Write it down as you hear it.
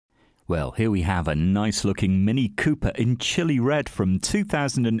Well, here we have a nice looking Mini Cooper in chili red from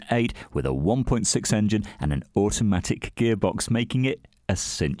 2008 with a 1.6 engine and an automatic gearbox, making it a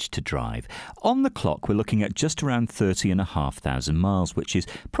cinch to drive. On the clock, we're looking at just around 30,500 miles, which is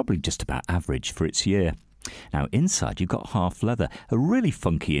probably just about average for its year. Now, inside you've got half leather, a really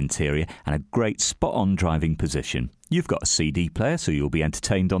funky interior and a great spot-on driving position. You've got a CD player, so you'll be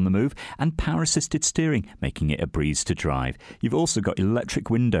entertained on the move, and power-assisted steering, making it a breeze to drive. You've also got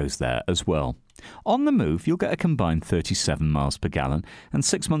electric windows there as well. On the move, you'll get a combined 37 miles per gallon and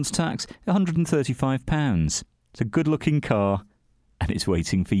 6 months tax, £135. It's a good-looking car, and it's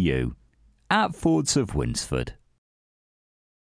waiting for you at Fords of Winsford.